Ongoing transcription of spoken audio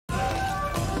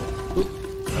What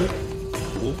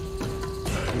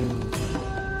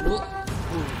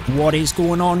is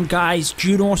going on, guys?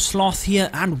 Judo Sloth here,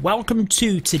 and welcome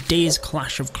to today's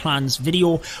Clash of Clans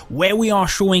video, where we are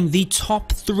showing the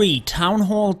top 3 Town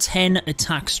Hall 10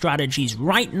 attack strategies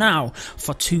right now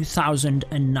for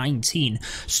 2019.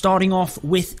 Starting off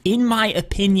with, in my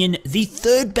opinion, the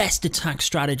third best attack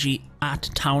strategy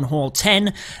at Town Hall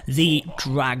 10, the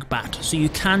Drag Bat. So you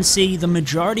can see the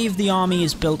majority of the army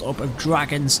is built up of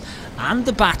dragons, and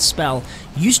the bat spell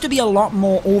used to be a lot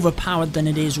more overpowered than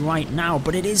it is right now,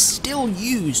 but it is still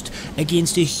used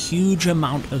against a huge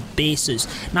amount of bases.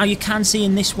 Now you can see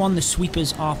in this one the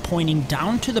sweepers are pointing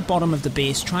down to the bottom of the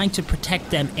base, trying to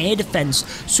protect them air defense,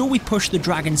 so we push the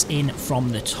dragons in from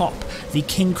the top. The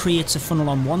king creates a funnel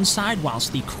on one side,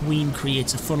 whilst the queen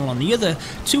creates a funnel on the other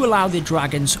to allow the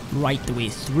dragons right the way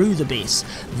through the base.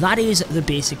 That is the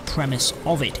basic premise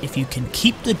of it. If you can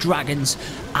keep the dragons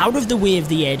out of the way of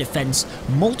the air defense,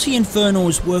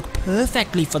 multi-infernos work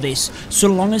perfectly for this, so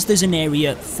long as there's an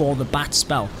area for the bat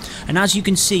spell. And as you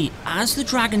can see, as the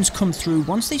dragons come through,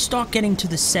 once they start getting to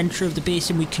the center of the base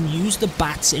and we can use the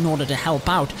bats in order to help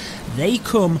out, they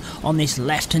come on this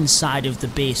left hand side of the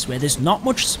base where there's not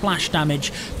much splash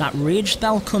damage. That rage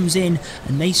spell comes in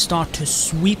and they start to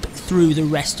sweep through the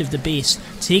rest of the base,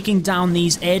 taking down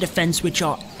these air defense which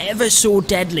are ever so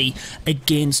deadly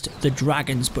against the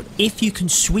dragons. But if you can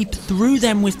sweep through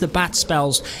them with the bat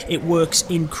spells, it works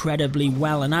incredibly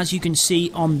well. And as you can see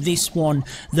on this one,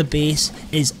 the base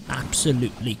is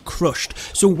absolutely crushed.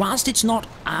 So whilst it's not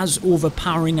as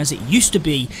overpowering as it used to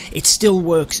be, it still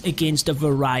works against a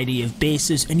variety of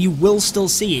bases, and you will still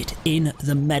see it in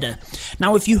the meta.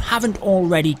 Now, if you haven't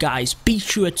already, guys, be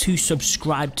sure to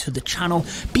subscribe to the channel.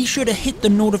 Be sure to hit the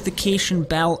notification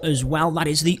bell as well. That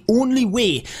is the only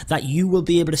way that you will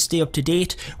be able to stay up to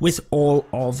date with all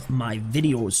of my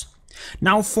videos.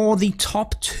 Now, for the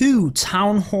top 2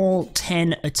 Town Hall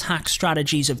 10 attack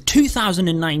strategies of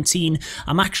 2019,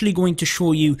 I'm actually going to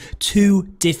show you 2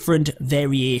 different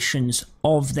variations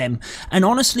of them. And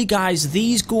honestly, guys,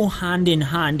 these go hand in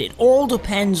hand. It all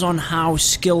depends on how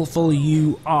skillful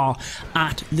you are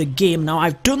at the game. Now,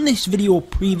 I've done this video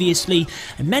previously,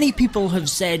 and many people have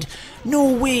said,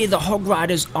 no way, the Hog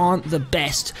Riders aren't the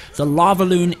best. The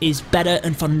LavaLoon is better,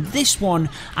 and for this one,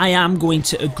 I am going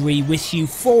to agree with you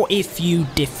for a few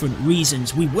different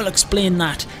reasons. We will explain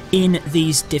that in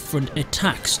these different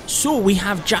attacks. So we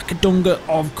have Jackadunga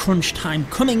of Crunch Time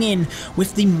coming in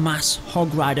with the Mass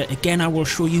Hog Rider. Again, I will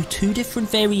show you 2 different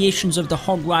variations of the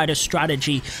Hog Rider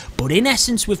strategy, but in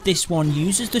essence with this one,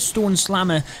 uses the Stone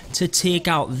Slammer to take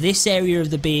out this area of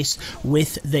the base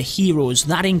with the heroes.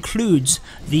 That includes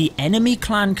the enemy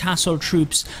clan castle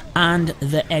troops and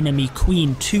the enemy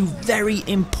queen. 2 very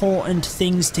important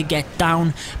things to get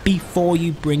down before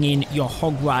you bring in your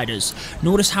Hog Riders.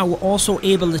 Notice how we're also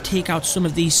able to take out some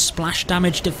of these splash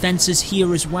damage defenses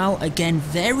here as well. Again,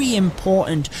 very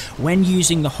important when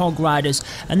using the Hog Riders.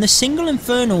 And the single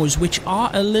infernos, which are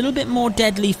a little bit more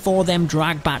deadly for them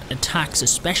drag bat attacks,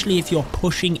 especially if you're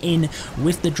pushing in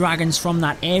with the dragons from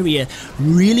that area,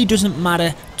 really doesn't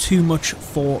matter too much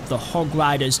for the Hog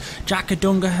Riders.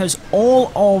 Jackadunga has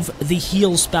all of the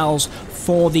heal spells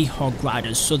for the Hog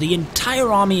Riders, so the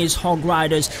entire army is Hog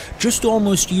Riders. Just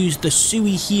almost use the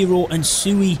Sui hero and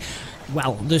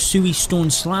the Sui Stone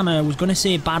Slammer. I was going to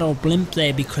say Battle Blimp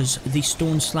there because the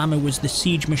Stone Slammer was the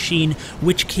siege machine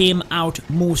which came out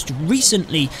most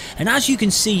recently, and as you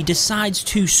can see, decides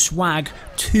to swag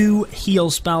 2 heal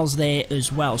spells there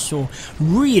as well, so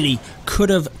really could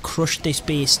have crushed this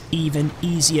base even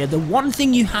easier. The one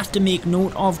thing you have to make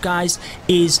note of, guys,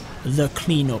 is the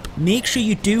cleanup. Make sure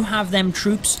you do have them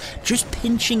troops just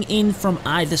pinching in from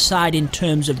either side in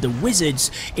terms of the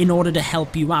wizards in order to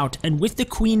help you out, and with the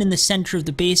queen in the center of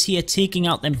the base here taking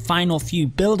out them final few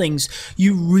buildings,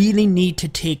 you really need to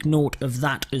take note of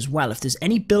that as well. If there's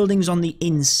any buildings on the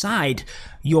inside,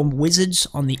 your wizards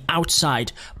on the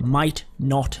outside might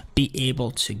not be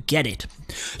able to get it.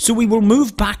 So we will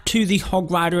move back to the Hog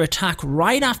Rider attack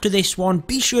right after this one.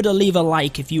 Be sure to leave a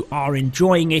like if you are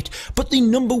enjoying it. But the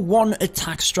number 1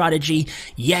 attack strategy,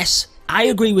 yes, I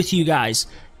agree with you guys,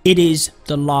 it is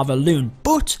the LavaLoon.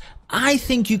 But I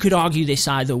think you could argue this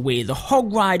either way. The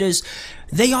Hog Riders,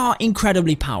 they are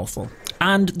incredibly powerful,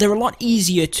 and they're a lot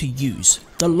easier to use.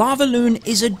 The LavaLoon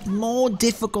is a more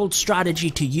difficult strategy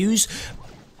to use,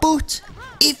 but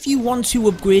If you want to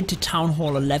upgrade to Town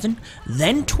Hall 11,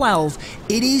 then 12,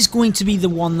 it is going to be the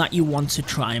one that you want to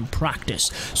try and practice.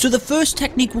 So the first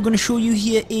technique we're going to show you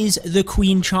here is the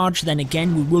Queen Charge. Then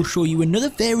again, we will show you another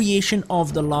variation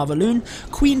of the LavaLoon.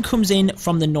 Queen comes in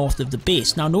from the north of the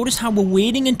base. Now notice how we're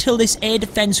waiting until this air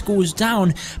defense goes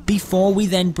down before we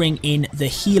then bring in the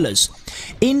healers.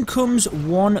 In comes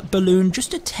one balloon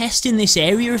just to test in this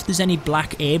area if there's any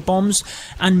black air bombs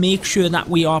and make sure that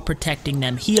we are protecting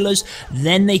them healers.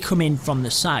 Then they come in from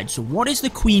the side. So what is the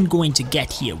Queen going to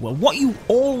get here? Well, what you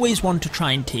always want to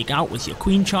try and take out with your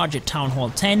Queen Charge at Town Hall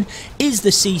 10 is the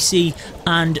CC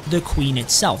and the Queen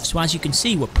itself. So as you can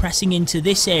see, we're pressing into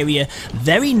this area.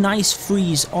 Very nice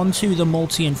freeze onto the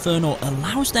Multi-Inferno,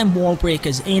 allows them wall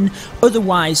breakers in.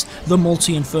 Otherwise, the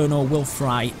Multi-Inferno will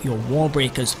fry your wall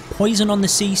breakers. Poison on the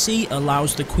CC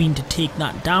allows the Queen to take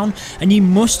that down, and you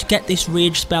must get this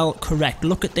rage spell correct.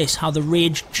 Look at this, how the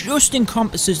rage just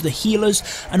encompasses the healers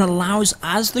and allows,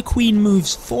 as the Queen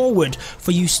moves forward,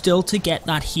 for you still to get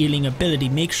that healing ability.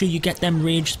 Make sure you get them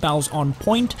rage spells on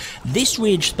point. This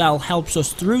rage spell helps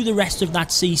us through the rest of that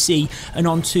CC and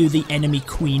onto the enemy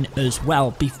Queen as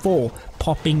well before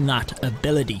popping that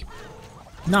ability.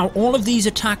 Now, all of these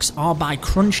attacks are by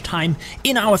crunch time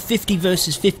in our 50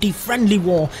 versus 50 friendly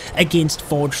war against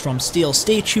Forged from Steel.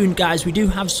 Stay tuned, guys. We do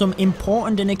have some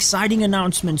important and exciting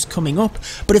announcements coming up.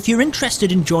 But if you're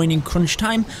interested in joining crunch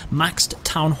time, maxed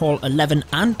Town Hall 11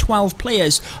 and 12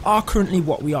 players are currently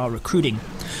what we are recruiting.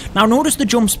 Now, notice the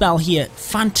jump spell here.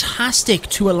 Fantastic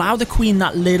to allow the Queen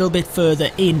that little bit further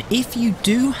in. If you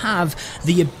do have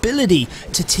the ability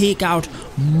to take out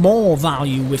more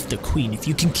value with the Queen, if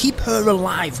you can keep her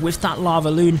alive with that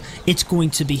LavaLoon, it's going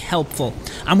to be helpful.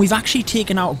 And we've actually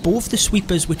taken out both the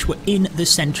sweepers which were in the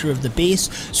center of the base,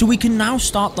 so we can now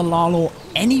start the Lalo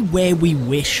anywhere we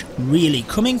wish, really.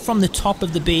 Coming from the top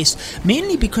of the base,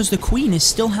 mainly because the Queen is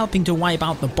still helping to wipe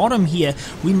out the bottom here,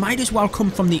 we might as well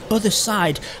come from the other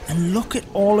side and look at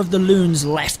all of the loons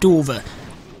left over.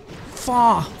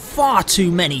 Far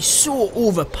too many, so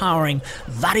overpowering.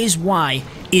 That is why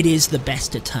it is the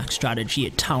best attack strategy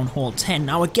at Town Hall 10.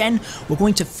 Now again, we're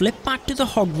going to flip back to the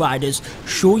Hog Riders,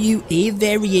 show you a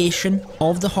variation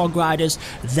of the Hog Riders,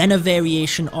 then a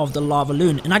variation of the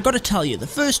LavaLoon. And I gotta tell you, the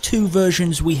first two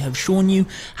versions we have shown you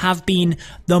have been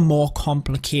the more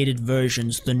complicated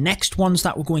versions. The next ones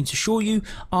that we're going to show you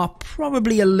are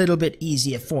probably a little bit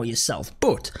easier for yourself,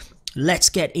 but let's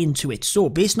get into it. So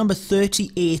base number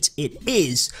 38 it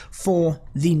is for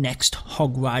the next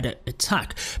Hog Rider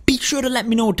attack. Be sure to let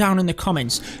me know down in the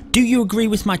comments, do you agree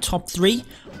with my top 3?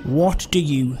 What do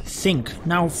you think?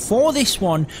 Now for this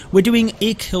one, we're doing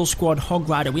a kill squad Hog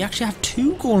Rider. We actually have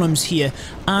 2 golems here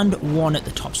and 1 at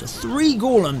the top, so 3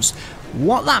 golems.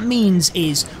 What that means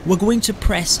is we're going to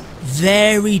press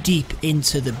very deep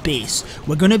into the base.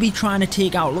 We're going to be trying to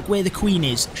take out, look where the Queen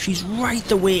is. She's right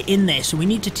the way in there, so we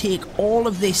need to take all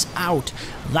of this out.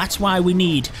 That's why we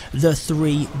need the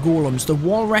 3 golems. The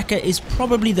Wall Wrecker is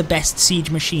probably the best siege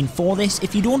machine for this.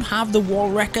 If you don't have the Wall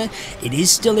Wrecker, it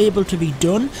is still able to be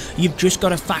done. You've just got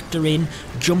to factor in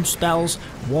jump spells,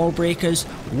 wall breakers,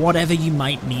 whatever you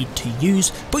might need to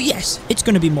use. But yes, it's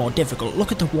going to be more difficult.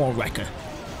 Look at the Wall Wrecker.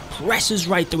 Presses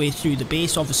right the way through the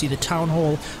base. Obviously the Town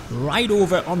Hall right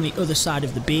over on the other side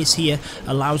of the base here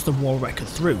allows the Wall Wrecker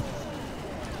through.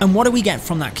 And what do we get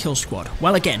from that kill squad?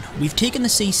 Well, again, we've taken the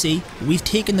CC, we've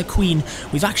taken the Queen,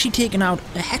 we've actually taken out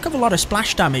a heck of a lot of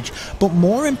splash damage, but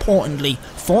more importantly,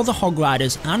 for the Hog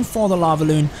Riders and for the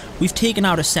LavaLoon, we've taken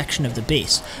out a section of the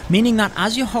base, meaning that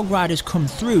as your Hog Riders come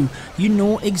through, you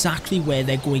know exactly where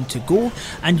they're going to go,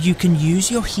 and you can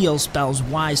use your heal spells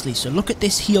wisely. So look at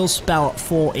this heal spell,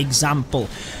 for example.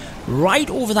 Right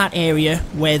over that area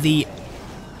where the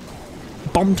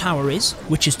bomb tower is,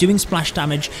 which is doing splash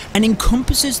damage, and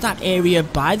encompasses that area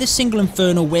by the single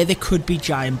inferno where there could be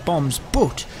giant bombs.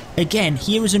 But again,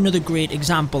 here is another great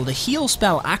example. The heal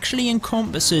spell actually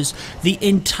encompasses the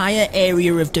entire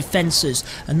area of defenses,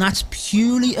 and that's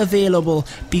purely available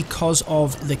because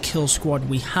of the kill squad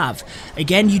we have.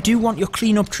 Again, you do want your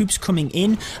cleanup troops coming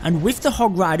in, and with the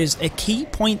Hog Riders, a key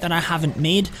point that I haven't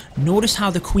made, notice how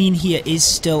the Queen here is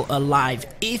still alive.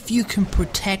 If you can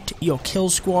protect your kill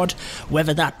squad,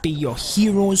 whether that be your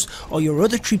heroes or your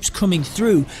other troops coming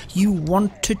through, you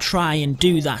want to try and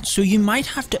do that. So you might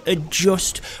have to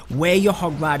adjust where your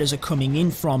Hog Riders are coming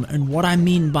in from, and what I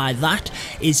mean by that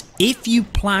is if you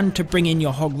plan to bring in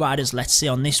your Hog Riders, let's say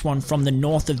on this one from the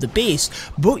north of the base,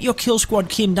 but your kill squad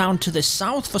came down to the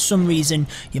south for some reason,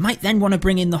 you might then want to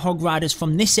bring in the Hog Riders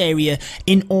from this area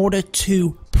in order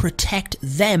to protect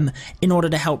them, in order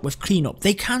to help with cleanup.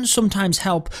 They can sometimes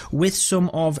help with some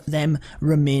of them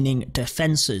remaining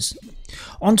defenses.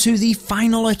 onto the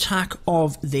final attack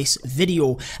of this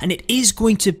video, and it is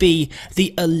going to be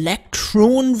the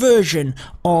Electron version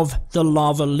of the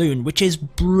LavaLoon, which is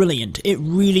brilliant. It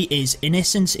really is. In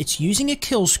essence, it's using a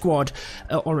kill squad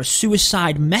or a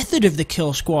suicide method of the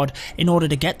kill squad in order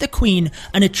to get the queen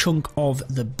and a chunk of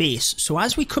the base. So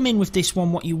as we come in with this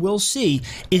one, what you will see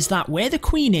is that where the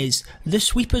queen is, the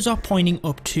sweepers are pointing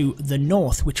up to the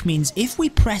north, which means if we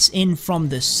press in from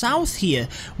the south here,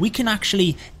 we can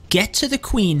actually get to the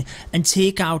queen and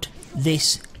take out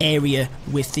this area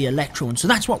with the Electron. So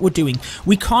that's what we're doing.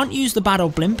 We can't use the battle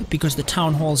blimp because the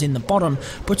town hall's in the bottom,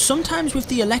 but sometimes with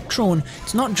the Electron,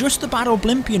 it's not just the battle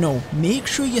blimp, you know. Make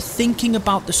sure you're thinking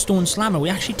about the stone slammer. We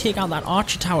actually take out that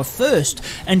archer tower first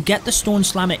and get the stone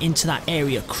slammer into that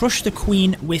area. Crush the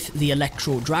queen with the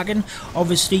Electro Dragon.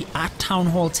 Obviously at Town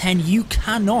Hall 10 you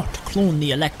cannot clone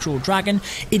the Electro Dragon.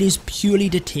 It is purely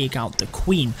to take out the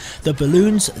queen. The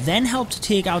balloons then help to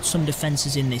take out some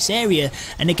defenses in this area,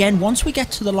 and again, once we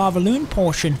get to the LavaLoon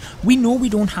portion, we know we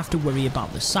don't have to worry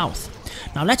about the south.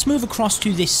 Now let's move across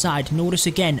to this side. Notice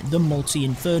again the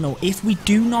multi-inferno. If we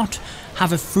do not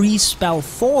have a freeze spell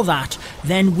for that,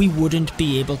 then we wouldn't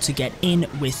be able to get in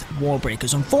with wall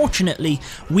breakers. Unfortunately,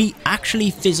 we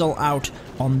actually fizzle out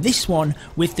on this one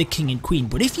with the king and queen.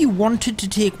 But if you wanted to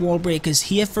take wall breakers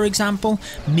here, for example,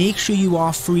 make sure you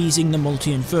are freezing the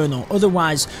multi-inferno,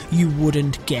 otherwise you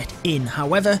wouldn't get in.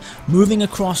 However, moving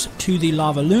across to the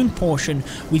LavaLoon portion,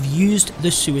 we've used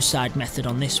the suicide method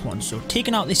on this one. So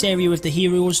taking out this area with the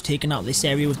heroes, taking out this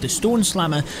area with the stone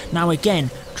slammer. Now again,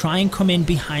 try and come in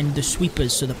behind the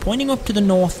sweepers. So they're pointing up to the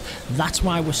north. That's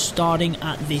why we're starting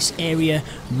at this area,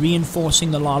 reinforcing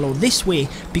the Lalo this way,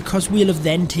 because we'll have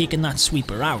then taken that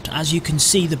sweeper out. As you can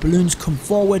see, the balloons come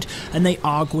forward and they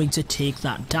are going to take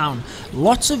that down.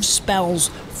 Lots of spells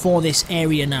for this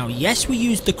area now. Yes, we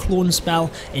used the clone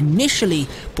spell initially,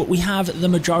 but we have the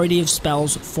majority of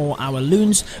spells for our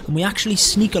loons, and we actually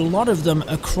sneak a lot of them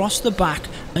across the back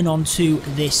and onto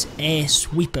this air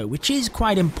sweeper, which is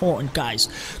quite important, guys.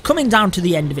 Coming down to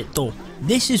the end of it though,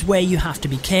 this is where you have to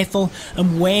be careful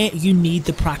and where you need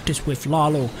the practice with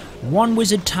Lalo. 1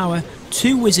 wizard tower,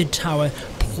 2 wizard tower,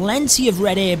 plenty of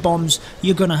red air bombs.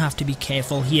 You're gonna have to be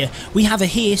careful here. We have a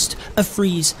haste, a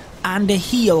freeze, and a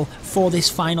heal for this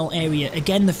final area.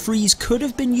 Again, the freeze could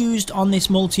have been used on this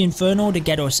multi-inferno to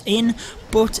get us in,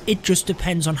 but it just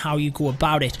depends on how you go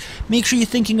about it. Make sure you're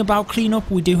thinking about cleanup.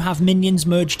 We do have minions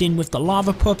merged in with the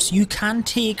lava pups. You can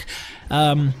take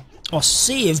or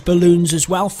save balloons as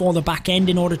well for the back end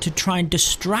in order to try and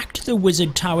distract the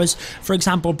wizard towers. For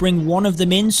example, bring one of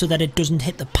them in so that it doesn't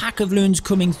hit the pack of loons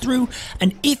coming through,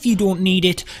 and if you don't need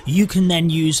it, you can then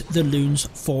use the loons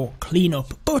for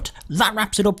cleanup. But that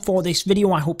wraps it up for this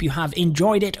video. I hope you have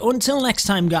enjoyed it. Until next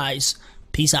time, guys,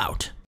 peace out.